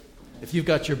If you've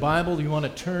got your Bible, you want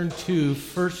to turn to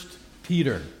 1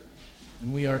 Peter.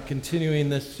 And we are continuing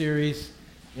this series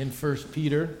in 1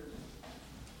 Peter.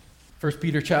 1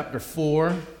 Peter chapter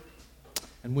 4.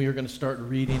 And we are going to start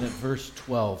reading at verse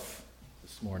 12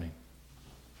 this morning.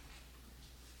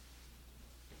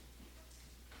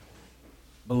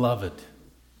 Beloved.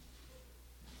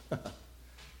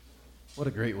 What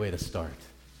a great way to start.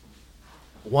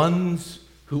 Ones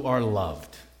who are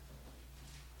loved,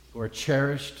 who are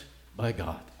cherished by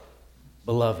God.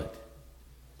 Beloved,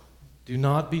 do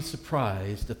not be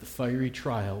surprised at the fiery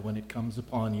trial when it comes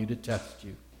upon you to test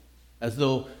you, as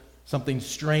though something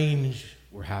strange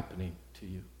were happening to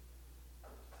you.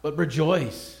 But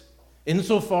rejoice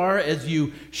insofar as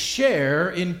you share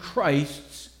in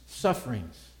Christ's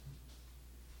sufferings,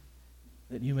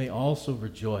 that you may also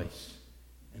rejoice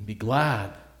and be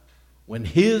glad when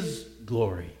His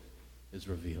glory is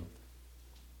revealed.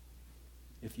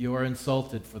 If you are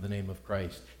insulted for the name of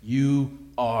Christ, you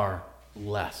are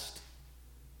blessed,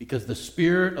 because the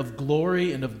Spirit of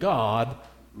glory and of God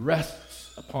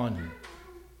rests upon you.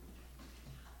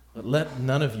 But let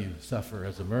none of you suffer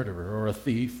as a murderer or a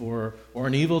thief or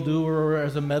an evildoer or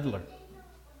as a meddler.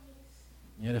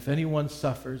 Yet if anyone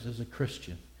suffers as a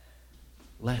Christian,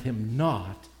 let him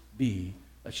not be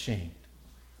ashamed,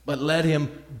 but let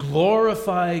him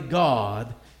glorify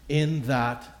God in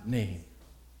that name.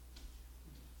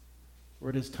 For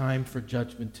it is time for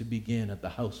judgment to begin at the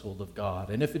household of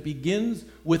God. And if it begins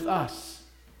with us,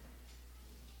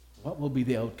 what will be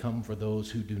the outcome for those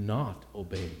who do not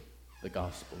obey the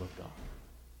gospel of God?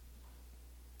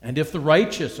 And if the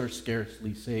righteous are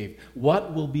scarcely saved,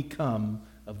 what will become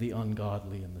of the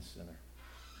ungodly and the sinner?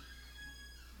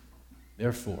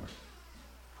 Therefore,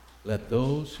 let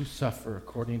those who suffer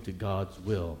according to God's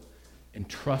will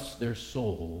entrust their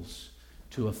souls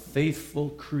to a faithful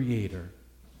Creator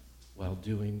while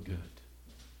doing good.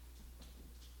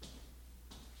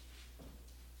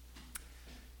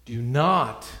 Do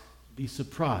not be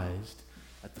surprised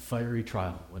at the fiery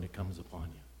trial when it comes upon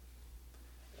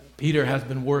you. Peter has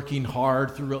been working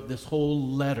hard throughout this whole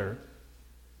letter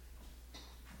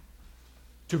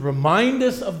to remind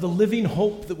us of the living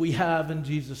hope that we have in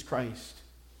Jesus Christ.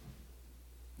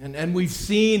 And we've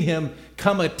seen him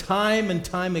come a time and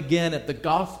time again at the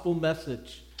gospel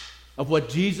message of what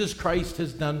Jesus Christ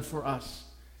has done for us,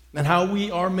 and how we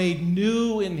are made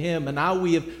new in him, and how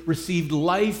we have received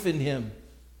life in him.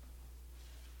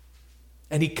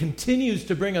 And he continues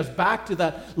to bring us back to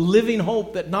that living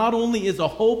hope that not only is a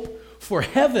hope for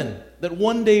heaven, that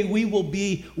one day we will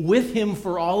be with him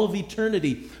for all of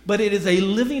eternity, but it is a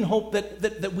living hope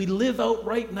that we live out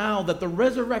right now, that the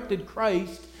resurrected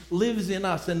Christ lives in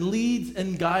us and leads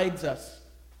and guides us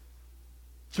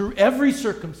through every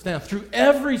circumstance, through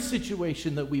every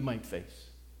situation that we might face.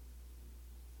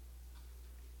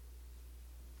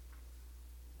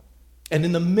 And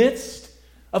in the midst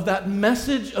of that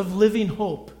message of living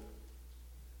hope,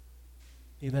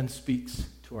 he then speaks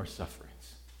to our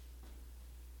sufferings.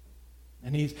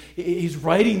 And he's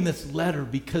writing this letter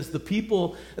because the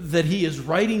people that he is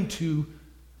writing to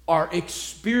are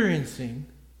experiencing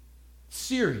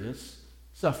serious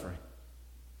suffering,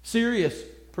 serious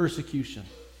persecution.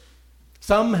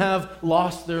 Some have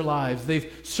lost their lives.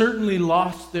 They've certainly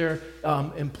lost their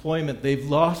employment. They've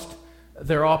lost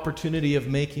their opportunity of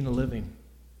making a living.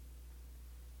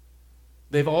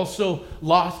 They've also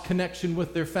lost connection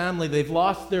with their family. They've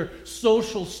lost their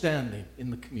social standing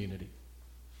in the community.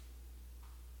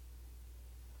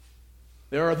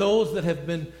 There are those that have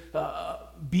been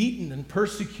beaten and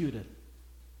persecuted.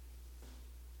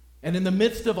 And in the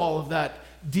midst of all of that,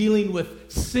 dealing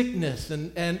with sickness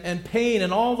and pain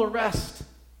and all the rest.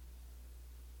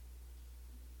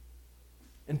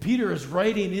 And Peter is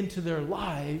writing into their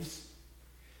lives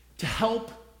to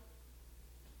help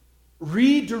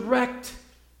redirect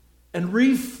and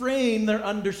reframe their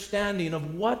understanding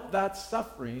of what that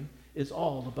suffering is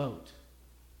all about.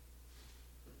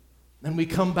 And we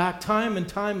come back time and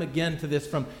time again to this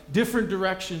from different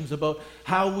directions about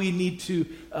how we need to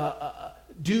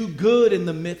do good in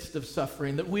the midst of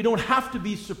suffering, that we don't have to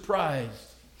be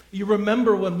surprised. You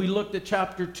remember when we looked at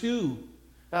chapter 2,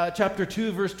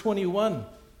 verse 21,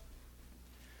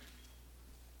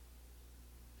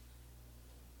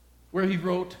 where he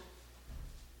wrote,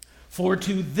 "For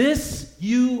to this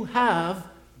you have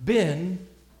been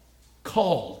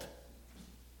called,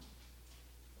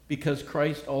 because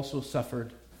Christ also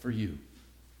suffered for you."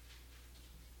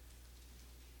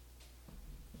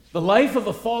 The life of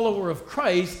a follower of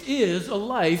Christ is a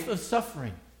life of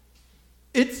suffering.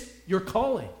 It's your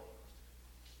calling.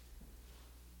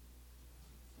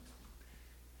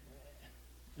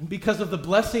 And because of the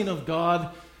blessing of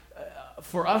God,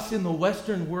 for us in the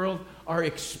Western world, our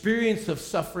experience of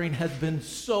suffering has been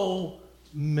so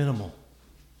minimal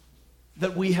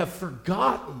that we have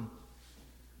forgotten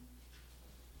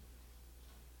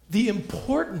the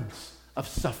importance of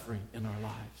suffering in our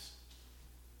lives.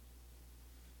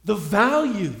 The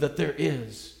value that there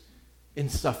is in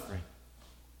suffering.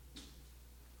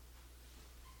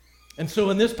 And so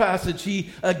in this passage, he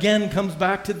again comes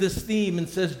back to this theme and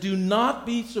says, do not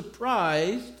be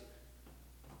surprised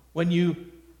when you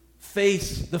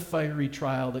face the fiery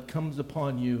trial that comes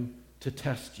upon you to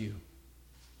test you,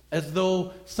 as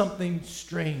though something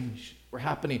strange were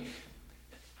happening.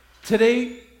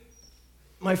 Today,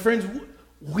 my friends,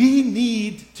 we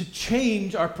need to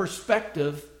change our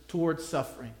perspective towards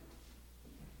suffering.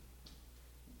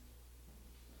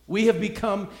 We have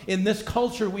become, in this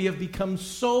culture, we have become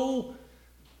so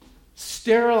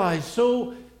sterilized,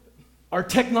 our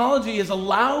technology has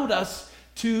allowed us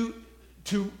to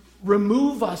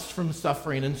remove us from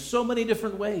suffering in so many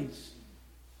different ways.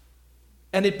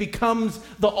 And it becomes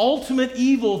the ultimate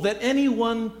evil that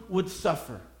anyone would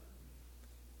suffer.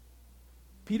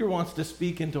 Peter wants to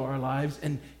speak into our lives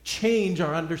and change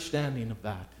our understanding of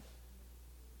that.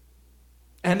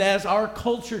 And as our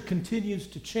culture continues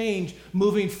to change,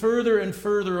 moving further and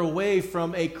further away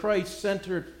from a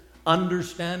Christ-centered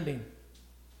understanding,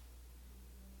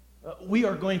 we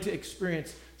are going to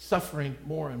experience suffering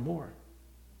more and more.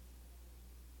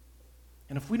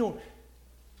 And if we don't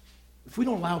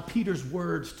allow Peter's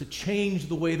words to change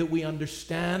the way that we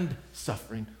understand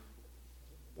suffering,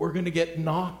 we're going to get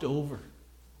knocked over.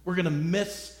 We're going to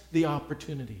miss the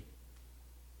opportunity.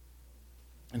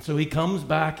 And so he comes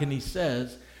back and he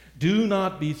says, do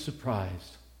not be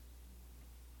surprised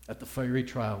at the fiery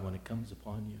trial when it comes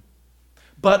upon you,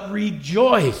 but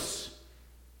rejoice.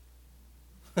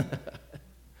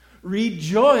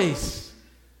 Rejoice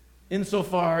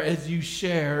insofar as you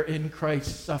share in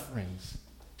Christ's sufferings.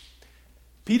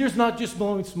 Peter's not just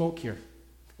blowing smoke here.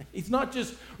 He's not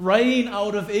just writing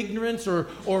out of ignorance or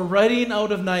writing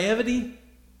out of naivety.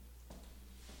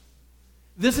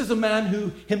 This is a man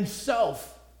who himself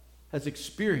has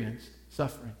experienced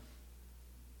suffering.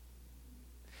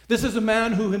 This is a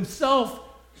man who himself,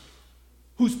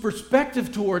 whose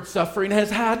perspective towards suffering has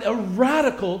had a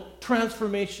radical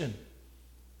transformation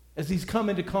as he's come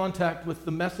into contact with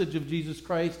the message of Jesus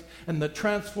Christ and the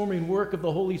transforming work of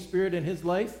the Holy Spirit in his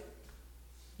life.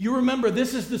 You remember,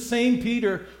 this is the same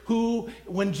Peter who,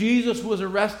 when Jesus was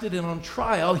arrested and on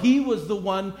trial, he was the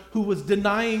one who was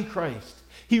denying Christ.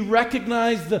 He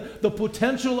recognized the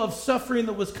potential of suffering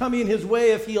that was coming his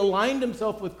way if he aligned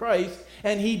himself with Christ,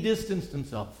 and he distanced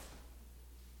himself.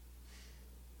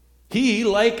 He,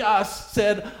 like us,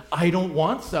 said, I don't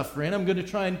want suffering. I'm going to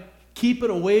try and keep it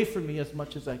away from me as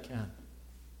much as I can.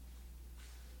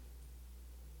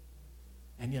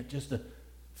 And yet just a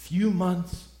few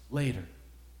months later,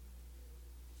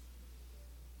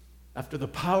 after the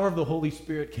power of the Holy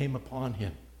Spirit came upon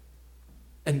him,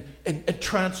 and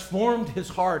transformed his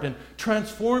heart and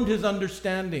transformed his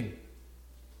understanding,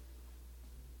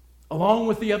 along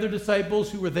with the other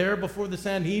disciples who were there before the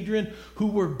Sanhedrin, who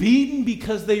were beaten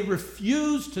because they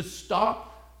refused to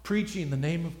stop preaching the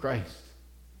name of Christ,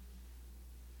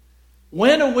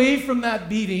 went away from that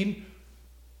beating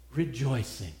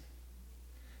rejoicing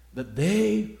that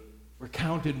they were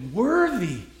counted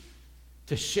worthy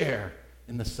to share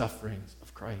in the sufferings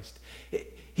of Christ.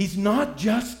 He's not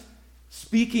just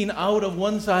speaking out of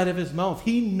one side of his mouth.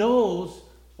 He knows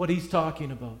what he's talking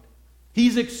about.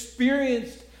 He's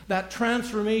experienced that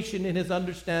transformation in his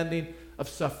understanding of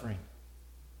suffering.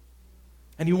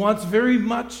 And he wants very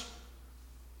much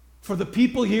for the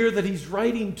people here that he's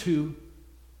writing to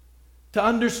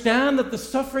understand that the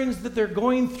sufferings that they're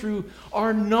going through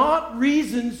are not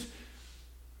reasons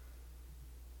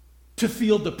to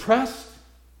feel depressed,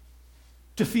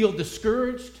 to feel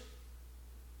discouraged,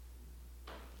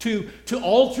 to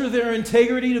alter their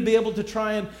integrity, to be able to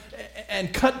try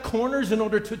and cut corners in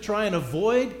order to try and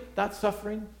avoid that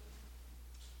suffering.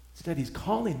 Instead, he's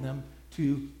calling them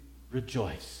to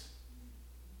rejoice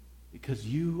because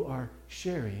you are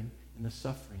sharing in the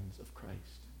sufferings of Christ.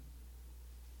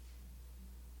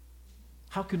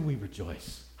 How can we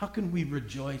rejoice? How can we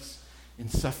rejoice in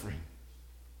suffering?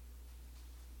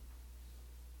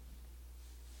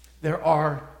 There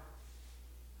are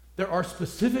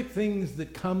specific things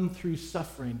that come through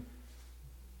suffering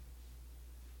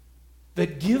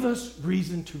that give us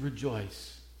reason to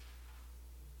rejoice.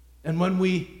 And when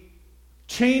we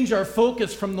change our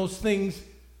focus from those things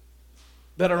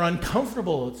that are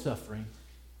uncomfortable with suffering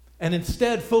and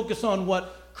instead focus on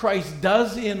what Christ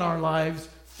does in our lives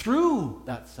through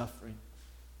that suffering,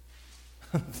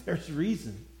 there's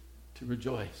reason to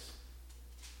rejoice.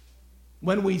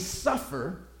 When we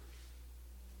suffer,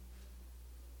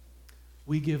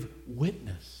 we give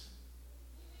witness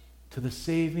to the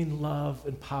saving love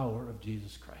and power of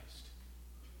Jesus Christ.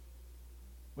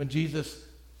 When Jesus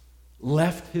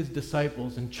left his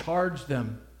disciples and charged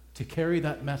them to carry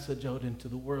that message out into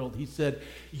the world, he said,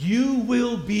 "You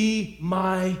will be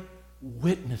my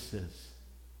witnesses."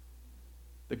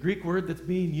 The Greek word that's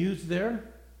being used there,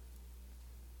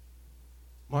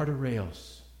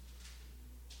 martyreos.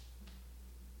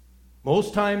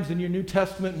 Most times in your New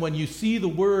Testament, when you see the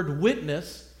word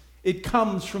witness, it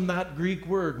comes from that Greek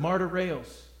word,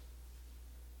 martyreos.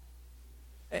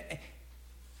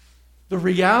 The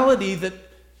reality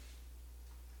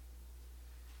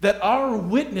that our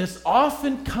witness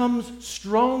often comes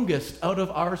strongest out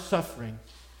of our suffering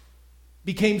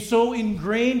became so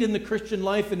ingrained in the Christian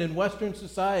life and in Western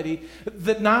society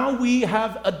that now we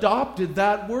have adopted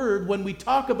that word when we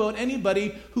talk about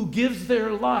anybody who gives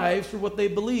their lives for what they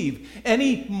believe.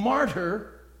 Any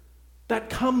martyr,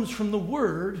 that comes from the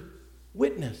word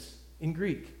witness in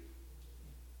Greek.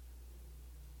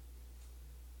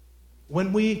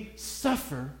 When we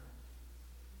suffer,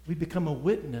 we become a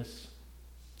witness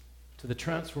to the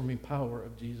transforming power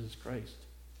of Jesus Christ.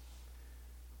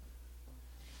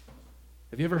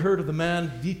 Have you ever heard of the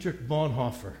man Dietrich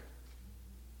Bonhoeffer?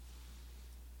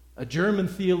 A German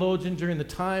theologian during the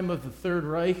time of the Third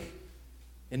Reich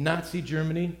in Nazi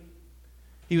Germany.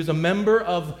 He was a member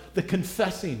of the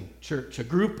Confessing Church, a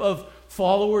group of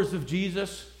followers of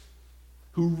Jesus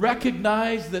who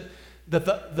recognized that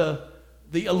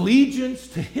the allegiance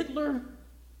to Hitler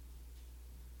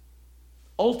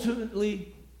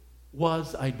ultimately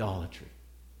was idolatry.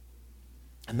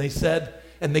 And they said,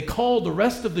 and they called the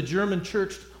rest of the German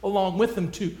church along with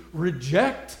them to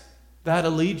reject that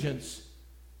allegiance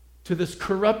to this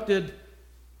corrupted,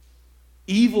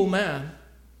 evil man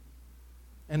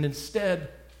and instead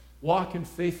walk in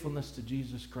faithfulness to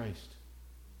Jesus Christ.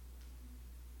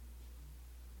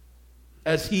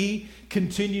 As he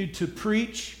continued to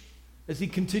preach, as he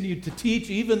continued to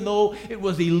teach, even though it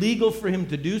was illegal for him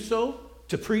to do so,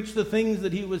 to preach the things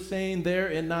that he was saying there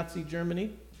in Nazi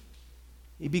Germany,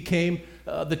 he became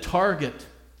the target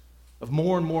of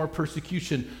more and more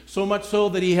persecution, so much so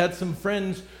that he had some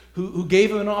friends who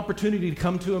gave him an opportunity to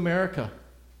come to America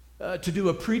to do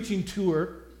a preaching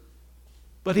tour,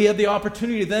 but he had the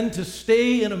opportunity then to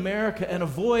stay in America and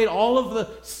avoid all of the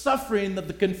suffering that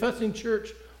the Confessing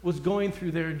Church was going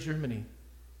through there in Germany.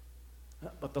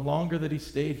 But the longer that he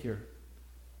stayed here,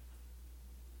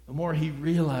 the more he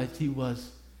realized he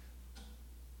was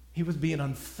being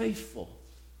unfaithful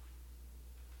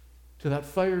to that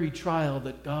fiery trial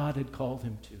that God had called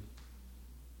him to.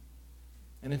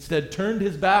 And instead turned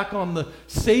his back on the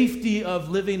safety of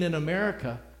living in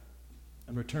America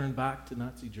and returned back to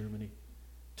Nazi Germany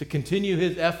to continue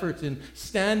his efforts in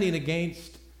standing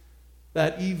against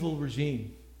that evil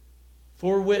regime,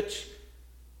 for which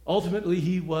ultimately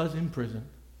he was imprisoned.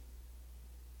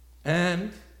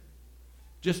 And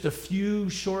just a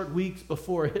few short weeks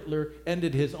before Hitler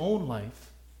ended his own life,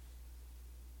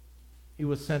 he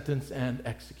was sentenced and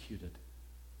executed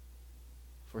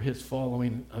for his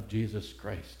following of Jesus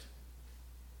Christ.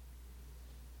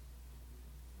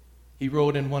 He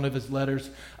wrote in one of his letters,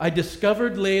 "I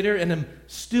discovered later and am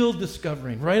still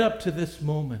discovering right up to this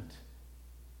moment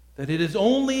that it is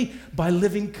only by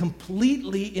living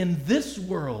completely in this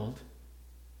world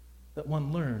that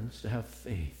one learns to have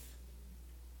faith.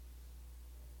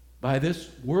 By this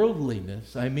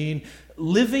worldliness, I mean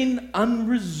living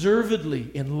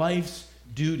unreservedly in life's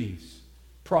duties,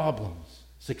 problems,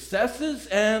 successes,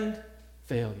 and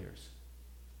failures.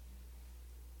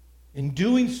 In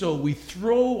doing so, we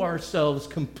throw ourselves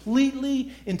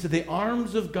completely into the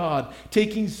arms of God,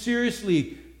 taking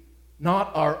seriously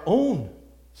not our own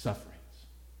sufferings,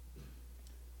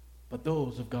 but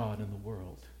those of God in the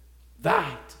world.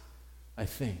 That, I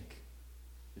think,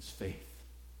 is faith."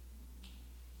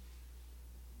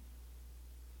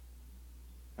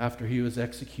 After he was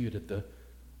executed,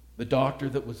 the doctor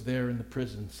that was there in the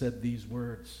prison said these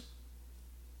words,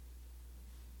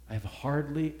 "I have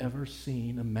hardly ever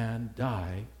seen a man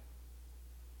die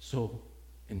so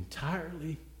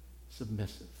entirely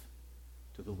submissive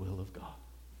to the will of God."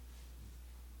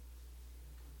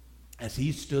 As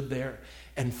he stood there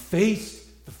and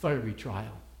faced the fiery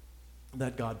trial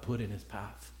that God put in his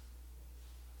path,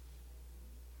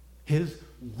 his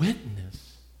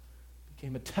witness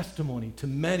became a testimony to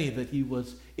many that he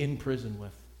was in prison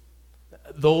with.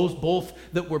 Those both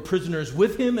that were prisoners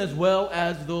with him as well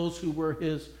as those who were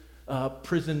his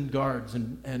prison guards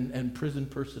and prison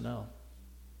personnel.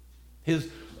 His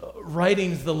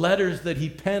writings, the letters that he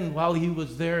penned while he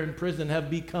was there in prison, have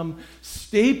become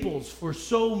staples for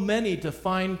so many to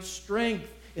find strength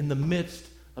in the midst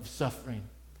of suffering.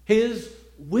 His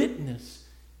witness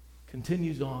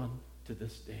continues on to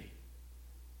this day.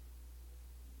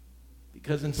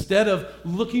 Because instead of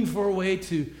looking for a way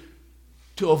to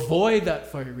avoid that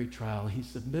fiery trial, he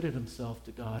submitted himself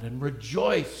to God and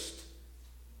rejoiced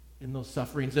in those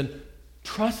sufferings and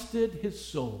trusted his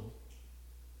soul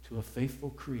to a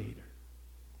faithful Creator.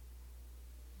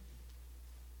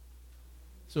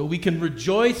 So we can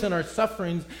rejoice in our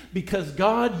sufferings because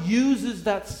God uses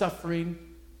that suffering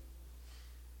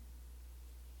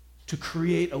to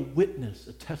create a witness,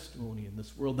 a testimony in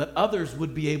this world, that others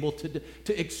would be able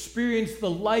to experience the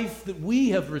life that we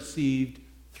have received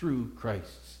through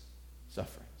Christ's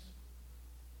sufferings.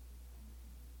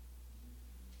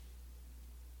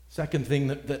 Second thing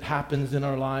that happens in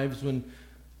our lives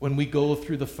when we go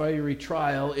through the fiery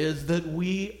trial is that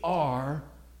we are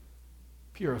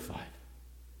purified.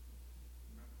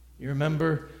 You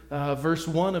remember verse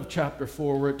 1 of chapter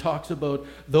 4 where it talks about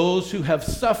those who have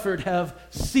suffered have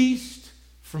ceased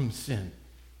from sin.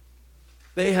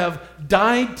 They have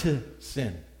died to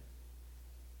sin.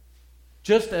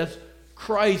 Just as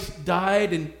Christ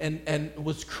died and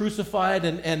was crucified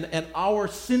and our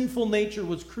sinful nature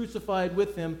was crucified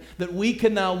with him, that we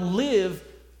can now live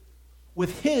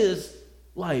with his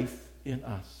life in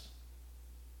us.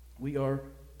 We are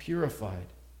purified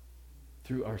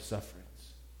through our sufferings.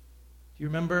 Do you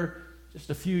remember just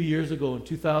a few years ago in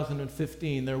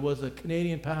 2015, there was a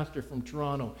Canadian pastor from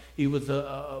Toronto. He was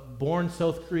a born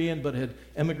South Korean but had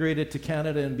emigrated to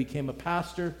Canada and became a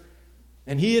pastor.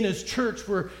 And he and his church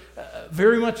were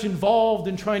very much involved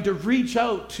in trying to reach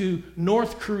out to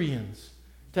North Koreans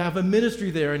to have a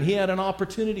ministry there. And he had an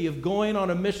opportunity of going on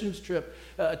a missions trip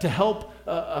to help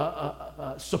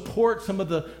support some of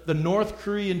the North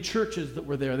Korean churches that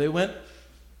were there. They went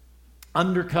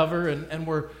undercover and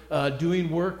were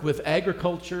doing work with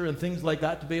agriculture and things like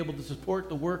that to be able to support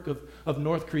the work of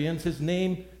North Koreans. His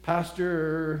name,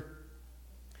 Pastor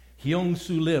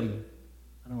Hyung-Soo Lim.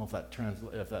 I don't know if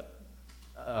that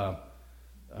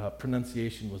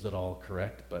pronunciation was at all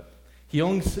correct, but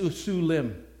Hyung-Soo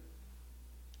Lim.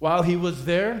 While he was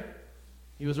there,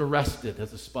 he was arrested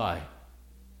as a spy.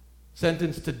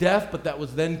 Sentenced to death, but that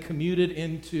was then commuted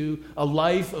into a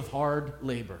life of hard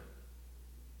labor.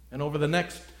 And over the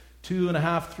next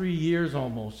 2.5, 3 years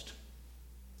almost,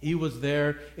 he was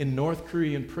there in North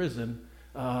Korean prison,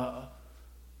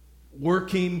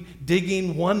 working,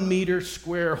 digging 1 meter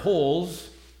square holes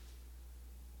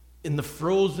in the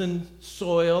frozen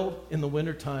soil in the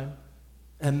wintertime,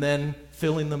 and then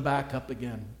filling them back up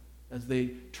again as they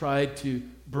tried to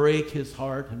break his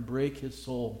heart and break his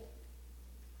soul.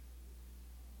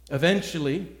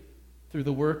 Eventually, through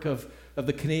the work of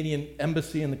the Canadian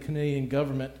Embassy and the Canadian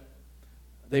government,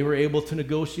 they were able to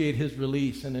negotiate his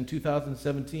release. And in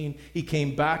 2017, he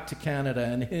came back to Canada.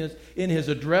 And in his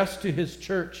address to his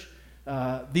church,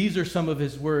 these are some of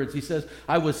his words. He says,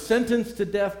 "I was sentenced to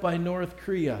death by North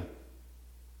Korea,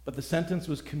 but the sentence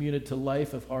was commuted to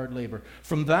life of hard labor.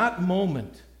 From that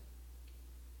moment,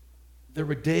 there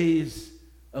were days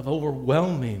of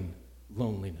overwhelming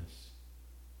loneliness.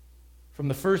 From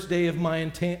the first day of my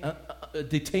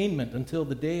detainment until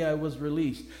the day I was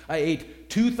released, I ate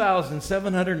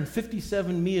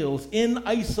 2,757 meals in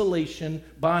isolation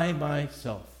by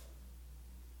myself.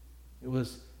 It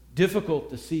was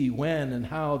difficult to see when and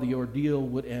how the ordeal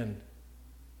would end.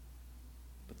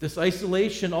 But this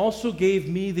isolation also gave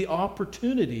me the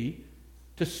opportunity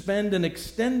to spend an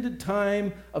extended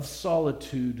time of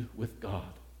solitude with God.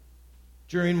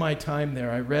 During my time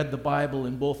there, I read the Bible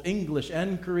in both English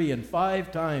and Korean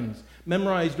 5 times,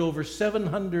 memorized over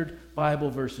 700 Bible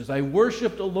verses. I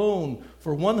worshiped alone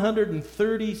for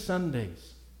 130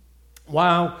 Sundays.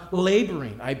 While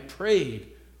laboring, I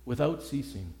prayed without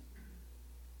ceasing.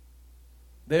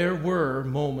 There were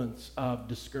moments of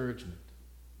discouragement,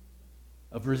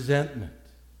 of resentment,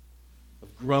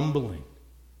 of grumbling.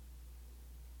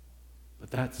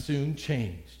 But that soon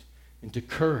changed into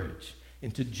courage,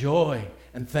 into joy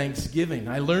and thanksgiving.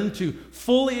 I learned to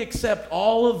fully accept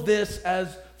all of this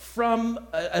as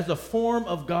a form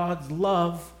of God's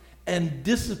love and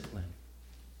discipline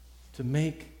to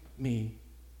make me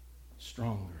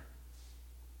stronger.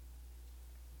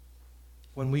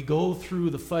 When we go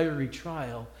through the fiery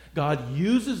trial, God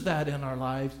uses that in our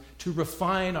lives to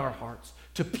refine our hearts,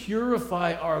 to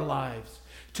purify our lives,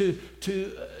 to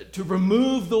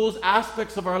remove those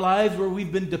aspects of our lives where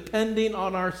we've been depending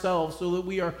on ourselves so that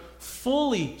we are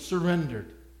fully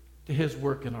surrendered to to his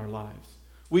work in our lives.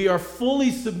 We are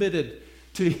fully submitted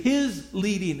to his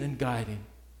leading and guiding.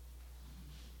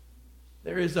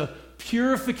 There is a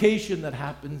purification that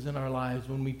happens in our lives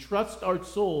when we trust our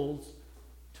souls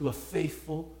to a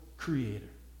faithful Creator.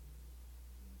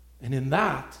 And in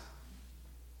that,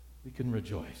 we can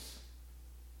rejoice.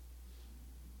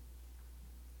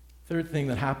 Third thing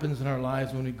that happens in our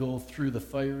lives when we go through the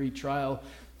fiery trial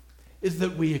is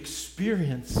that we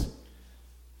experience,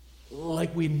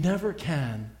 like we never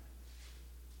can,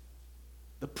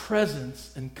 the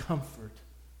presence and comfort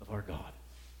of our God.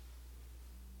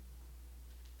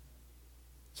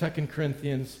 2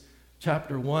 Corinthians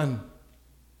chapter 1,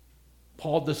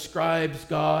 Paul describes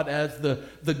God as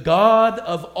the God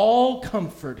of all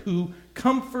comfort, who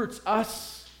comforts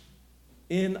us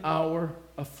in our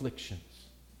afflictions.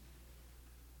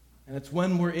 And it's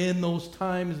when we're in those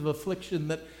times of affliction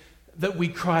that we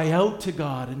cry out to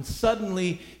God, and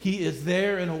suddenly he is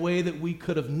there in a way that we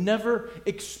could have never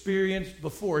experienced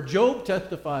before. Job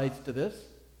testifies to this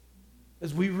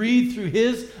as we read through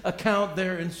his account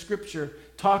there in Scripture,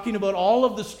 talking about all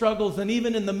of the struggles, and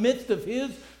even in the midst of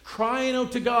his crying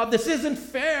out to God, this isn't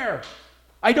fair.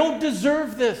 I don't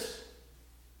deserve this.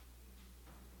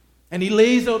 And he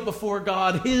lays out before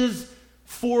God his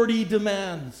 40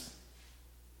 demands.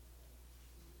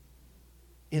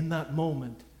 In that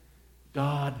moment,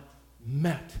 God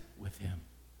met with him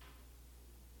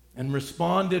and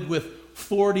responded with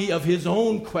 40 of his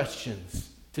own questions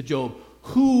to Job.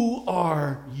 Who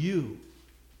are you?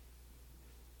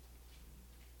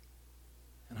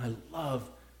 And I love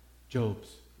Job's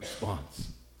response.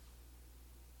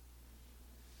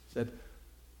 He said,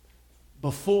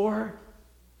 before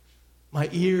my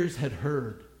ears had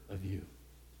heard of you,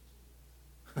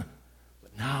 but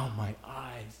now my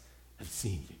eyes have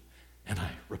seen you, and I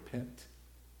repent.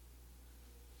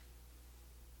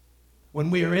 When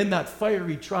we are in that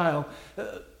fiery trial,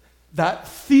 that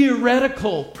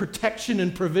theoretical protection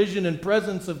and provision and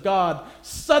presence of God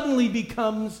suddenly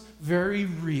becomes very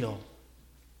real.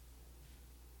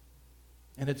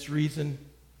 And it's reason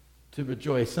to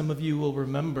rejoice. Some of you will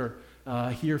remember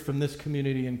here from this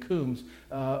community in Coombs,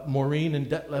 Maureen and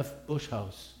Detlef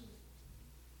Bushhouse.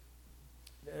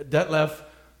 Detlef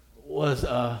was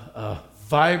a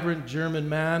vibrant German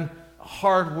man, a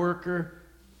hard worker,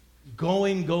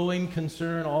 going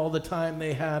concern all the time.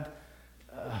 They had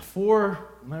four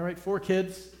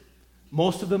kids.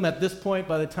 Most of them at this point,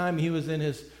 by the time he was in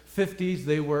his 50s,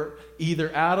 they were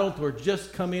either adult or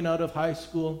just coming out of high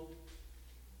school.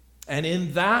 And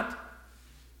in that,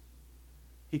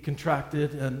 he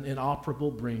contracted an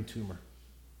inoperable brain tumor,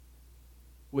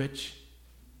 which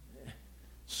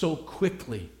so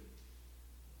quickly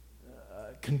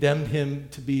condemned him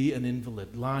to be an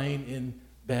invalid, lying in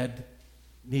bed,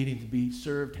 needing to be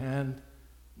served hand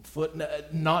and foot,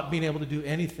 not being able to do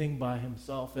anything by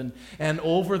himself. And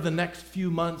over the next few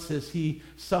months, as he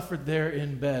suffered there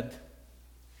in bed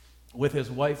with his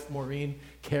wife, Maureen,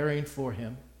 caring for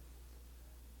him,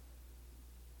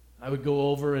 I would go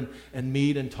over and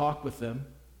meet and talk with them.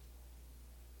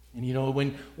 And you know,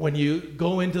 when you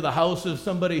go into the house of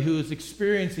somebody who is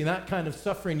experiencing that kind of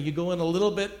suffering, you go in a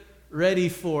little bit ready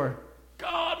for,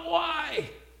 God, why?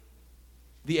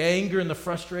 The anger and the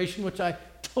frustration, which I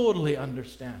totally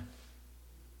understand.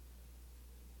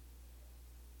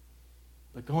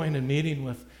 But going and meeting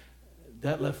with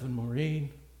Detlef and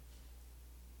Maureen,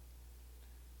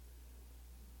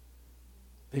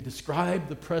 they described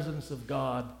the presence of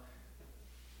God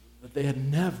that they had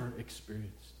never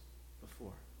experienced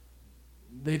before.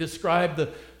 They described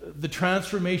the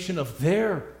transformation of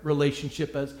their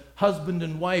relationship as husband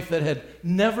and wife that had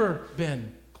never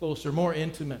been closer, more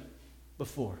intimate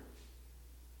before.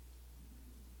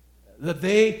 That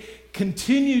they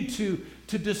continued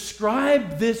to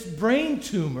describe this brain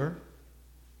tumor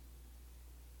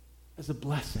as a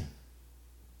blessing.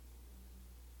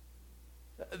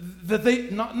 That they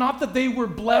not that they were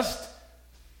blessed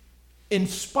in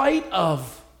spite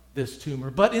of this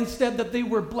tumor, but instead that they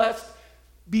were blessed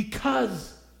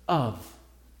because of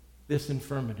this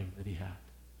infirmity that he had.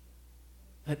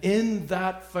 That in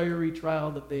that fiery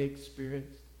trial that they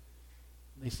experienced,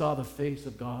 they saw the face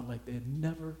of God like they had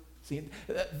never seen.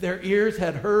 Their ears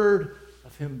had heard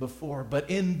of him before, but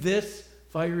in this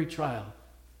fiery trial,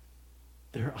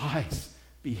 their eyes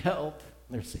beheld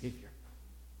their Savior.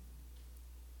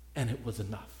 And it was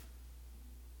enough.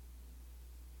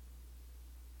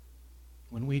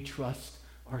 When we trust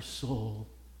our soul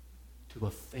to a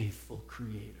faithful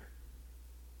Creator,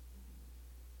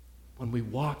 when we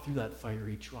walk through that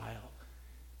fiery trial,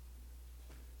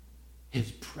 His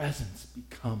presence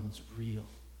becomes real.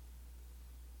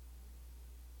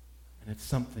 And it's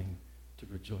something to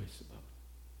rejoice about.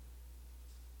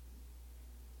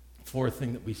 Fourth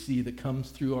thing that we see that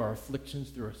comes through our afflictions,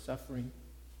 through our suffering,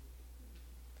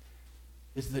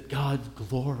 is that God's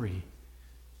glory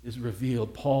is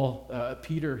revealed.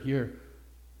 Peter here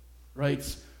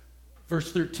writes,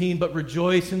 verse 13, but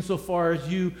rejoice insofar as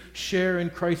you share in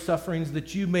Christ's sufferings,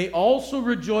 that you may also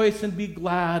rejoice and be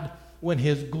glad when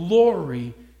his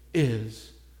glory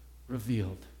is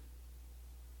revealed.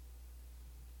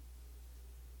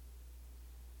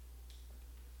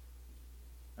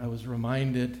 I was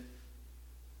reminded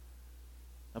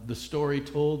of the story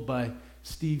told by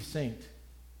Steve Saint.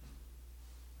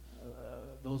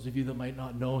 Those of you that might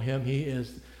not know him, he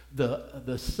is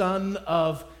the son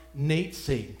of Nate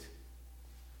Saint,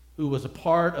 who was a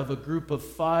part of a group of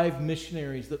 5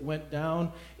 missionaries that went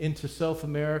down into South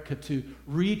America to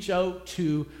reach out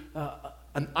to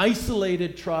an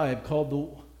isolated tribe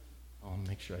called I'll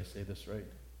make sure I say this right,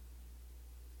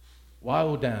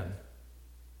 Waudan.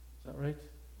 Is that right?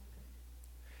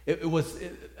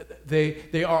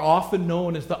 They are often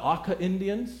known as the Aka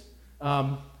Indians,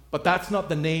 but that's not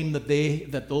the name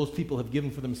that those people have given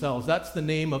for themselves. That's the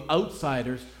name of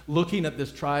outsiders looking at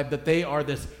this tribe, that they are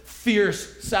this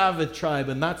fierce, savage tribe,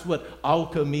 and that's what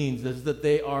Aka means, is that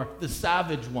they are the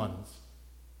savage ones.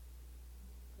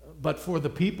 But for the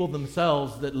people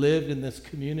themselves that lived in this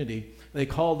community, they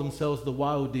called themselves the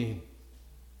Waudin,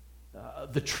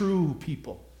 the true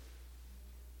people.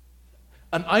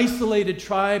 An isolated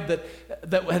tribe that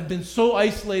had been so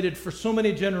isolated for so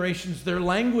many generations, their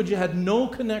language had no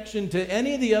connection to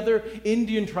any of the other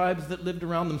Indian tribes that lived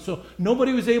around them. So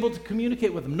nobody was able to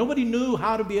communicate with them. Nobody knew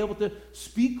how to be able to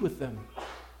speak with them.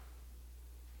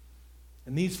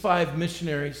 And these 5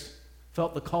 missionaries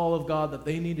felt the call of God that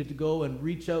they needed to go and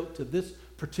reach out to this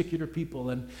particular people,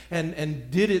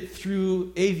 and did it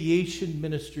through aviation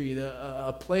ministry,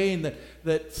 a plane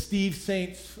that Steve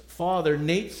Saint's father,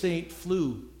 Nate Saint,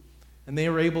 flew. And they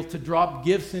were able to drop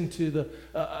gifts into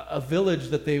a village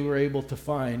that they were able to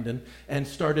find, and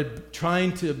started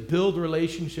trying to build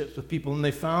relationships with people. And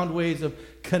they found ways of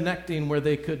connecting where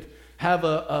they could have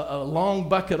a long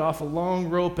bucket off a long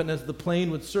rope, and as the plane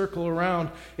would circle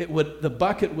around, the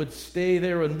bucket would stay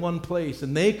there in one place,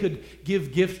 and they could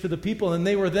give gifts to the people, and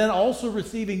they were then also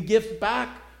receiving gifts back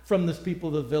from this people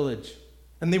of the village.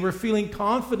 And they were feeling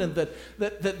confident that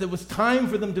there was time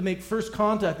for them to make first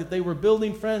contact, that they were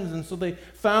building friends, and so they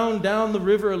found down the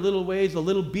river a little ways, a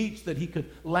little beach that he could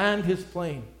land his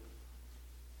plane.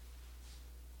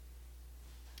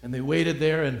 And they waited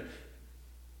there,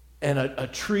 and a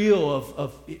trio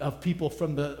of people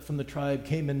from the tribe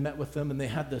came and met with them, and they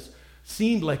had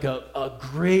seemed like a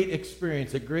great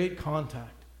experience, a great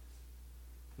contact.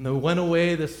 And they went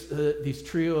away, these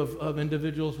trio of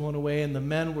individuals went away, and the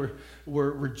men were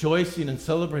rejoicing and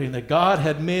celebrating that God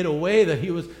had made a way, that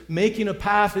he was making a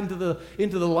path into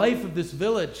the life of this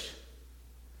village.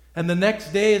 And the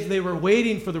next day, as they were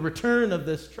waiting for the return of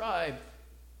this tribe,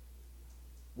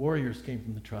 warriors came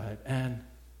from the tribe and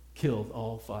killed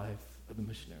all 5 of the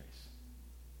missionaries.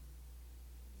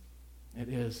 It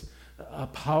is a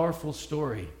powerful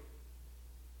story,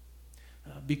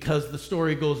 because the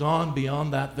story goes on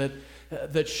beyond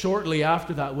that shortly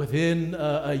after that, within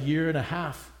a year and a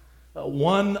half,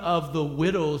 one of the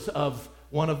widows of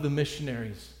one of the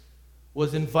missionaries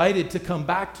was invited to come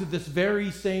back to this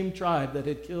very same tribe that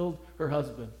had killed her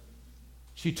husband.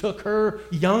 She took her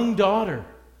young daughter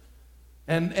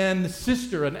and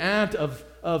sister, an aunt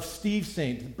of Steve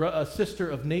Saint, a sister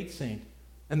of Nate Saint,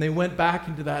 and they went back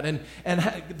into that. And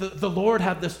the Lord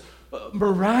had this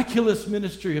miraculous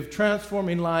ministry of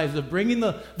transforming lives, of bringing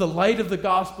the light of the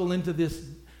gospel into this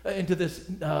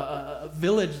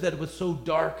village that was so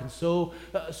dark and so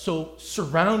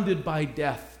surrounded by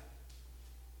death.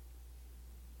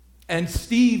 And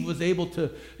Steve was able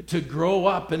to grow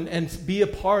up and be a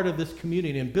part of this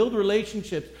community and build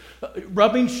relationships,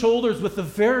 rubbing shoulders with the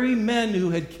very men who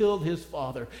had killed his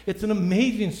father. It's an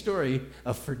amazing story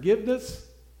of forgiveness,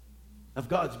 of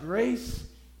God's grace.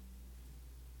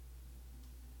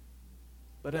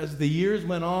 But as the years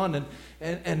went on,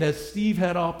 and as Steve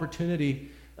had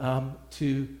opportunity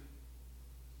to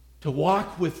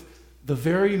walk with the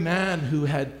very man who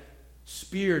had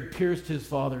pierced his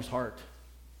father's heart,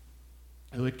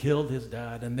 who had killed his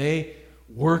dad, and they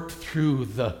worked through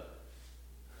the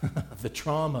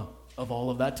trauma of all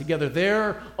of that together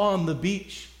there on the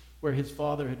beach where his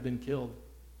father had been killed.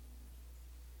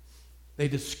 They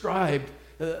described,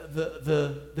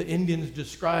 the Indians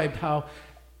described how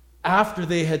after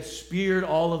they had speared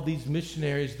all of these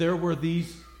missionaries, there were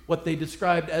these, what they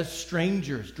described as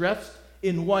strangers, dressed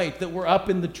in white, that were up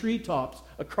in the treetops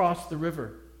across the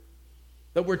river.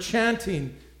 that were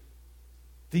chanting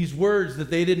these words that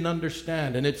they didn't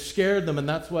understand, and it scared them, and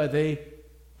that's why they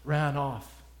ran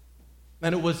off.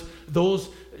 And it was those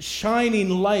shining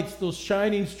lights, those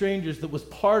shining strangers, that was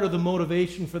part of the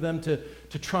motivation for them to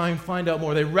try and find out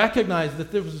more. They recognized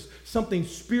that there was something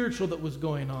spiritual that was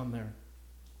going on there.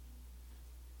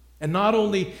 And not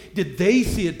only did they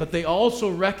see it, but they also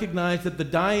recognized that the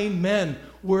dying men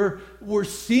were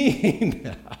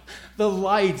seeing the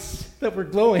lights that were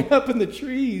glowing up in the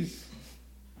trees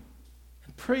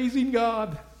and praising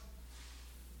God.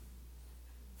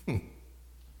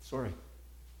 Sorry.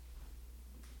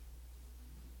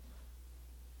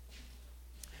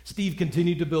 Steve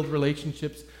continued to build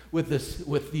relationships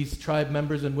with these tribe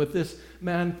members and with this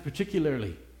man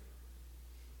particularly.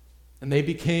 And they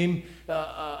became,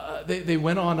 they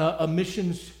went on a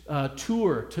missions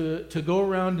tour to go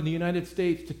around in the United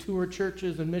States to tour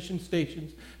churches and mission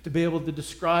stations to be able to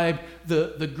describe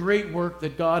the great work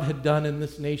that God had done in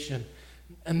this nation.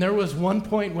 And there was one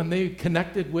point when they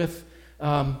connected with,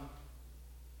 is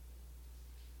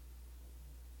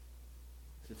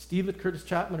it Steve at Curtis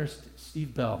Chapman or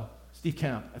Steve Bell? Steve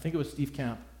Camp. I think it was Steve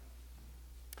Camp.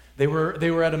 They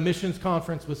were at a missions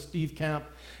conference with Steve Camp,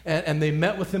 and they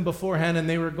met with him beforehand, and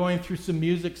they were going through some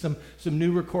music, some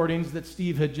new recordings that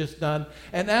Steve had just done.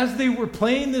 And as they were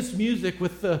playing this music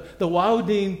with the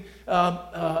Waoding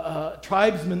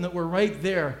tribesmen that were right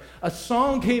there, a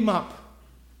song came up,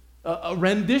 a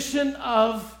rendition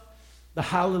of the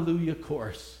Hallelujah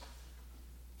Chorus.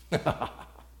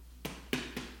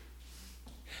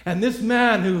 And this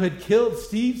man who had killed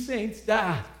Steve Saint's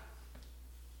dad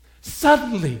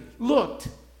suddenly looked,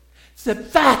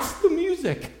 said, "That's the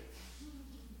music.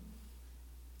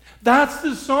 That's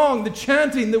the song, the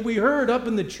chanting that we heard up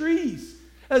in the trees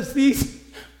as these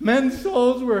men's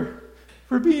souls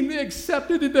were being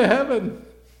accepted into heaven."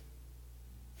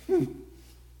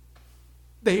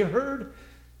 They heard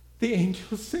the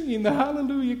angels singing the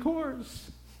Hallelujah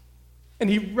chorus. And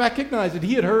he recognized it.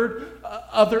 He had heard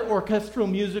other orchestral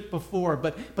music before,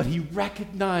 but he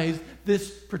recognized this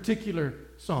particular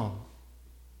song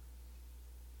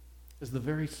as the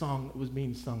very song that was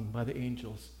being sung by the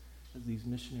angels as these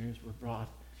missionaries were brought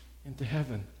into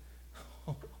heaven.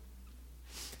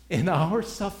 In our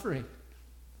suffering,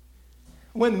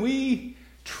 when we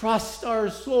trust our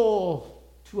soul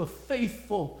to a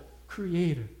faithful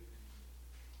Creator,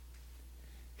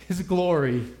 His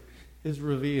glory is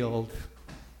revealed.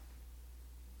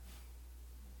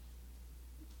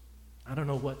 I don't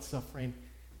know what suffering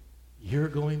you're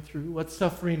going through, what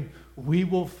suffering we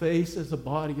will face as a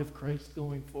body of Christ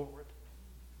going forward.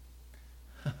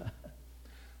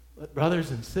 But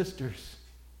brothers and sisters,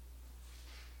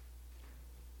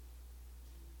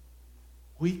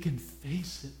 we can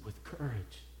face it with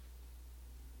courage.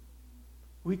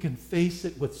 We can face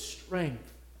it with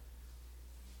strength.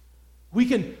 We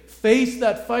can face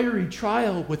that fiery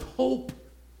trial with hope,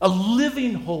 a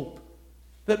living hope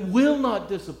that will not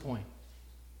disappoint.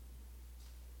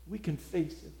 We can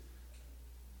face it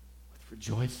with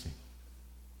rejoicing.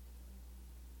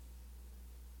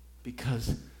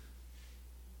 Because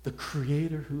the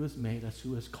Creator who has made us,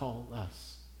 who has called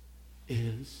us,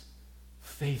 is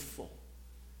faithful.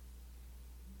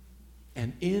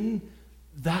 And in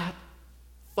that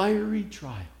fiery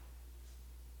trial,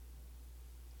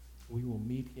 we will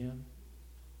meet Him.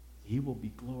 He will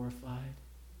be glorified.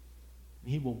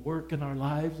 He will work in our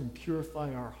lives and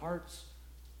purify our hearts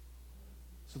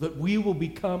so that we will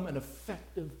become an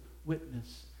effective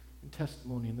witness and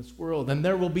testimony in this world. And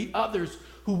there will be others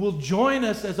who will join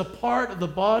us as a part of the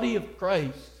body of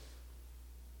Christ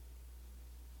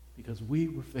because we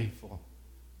were faithful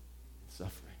in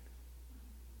suffering.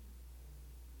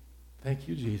 Thank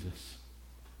you, Jesus.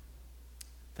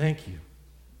 Thank you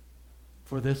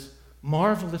for this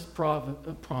marvelous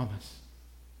promise.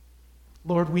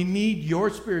 Lord, we need your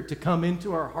Spirit to come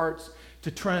into our hearts to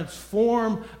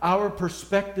transform our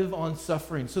perspective on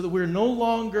suffering so that we're no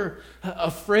longer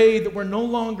afraid, that we're no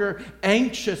longer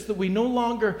anxious, that we no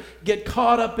longer get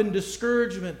caught up in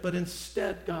discouragement, but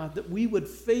instead, God, that we would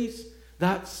face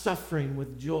that suffering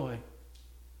with joy.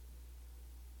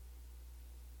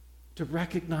 To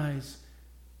recognize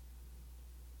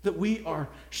that we are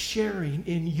sharing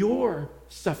in your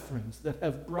sufferings that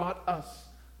have brought us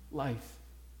life.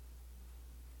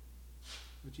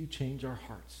 Would you change our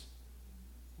hearts?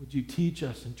 Would you teach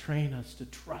us and train us to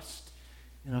trust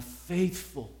in a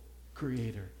faithful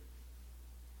Creator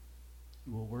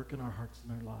who will work in our hearts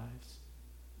and our lives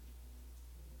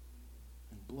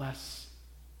and bless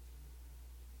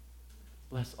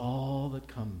all that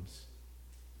comes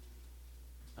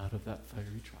out of that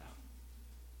fiery trial.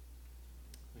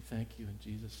 We thank you in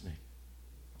Jesus'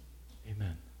 name.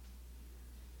 Amen.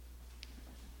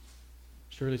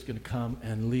 Shirley's going to come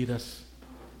and lead us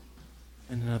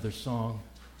in another song.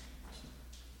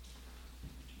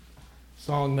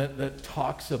 Song that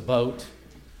talks about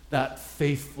that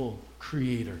faithful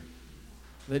Creator,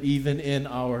 that even in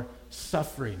our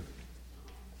suffering,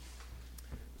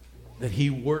 that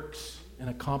He works and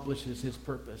accomplishes His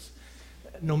purpose.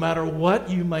 No matter what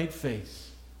you might face,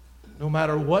 no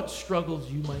matter what struggles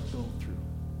you might go through,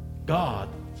 God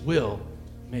will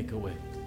make a way.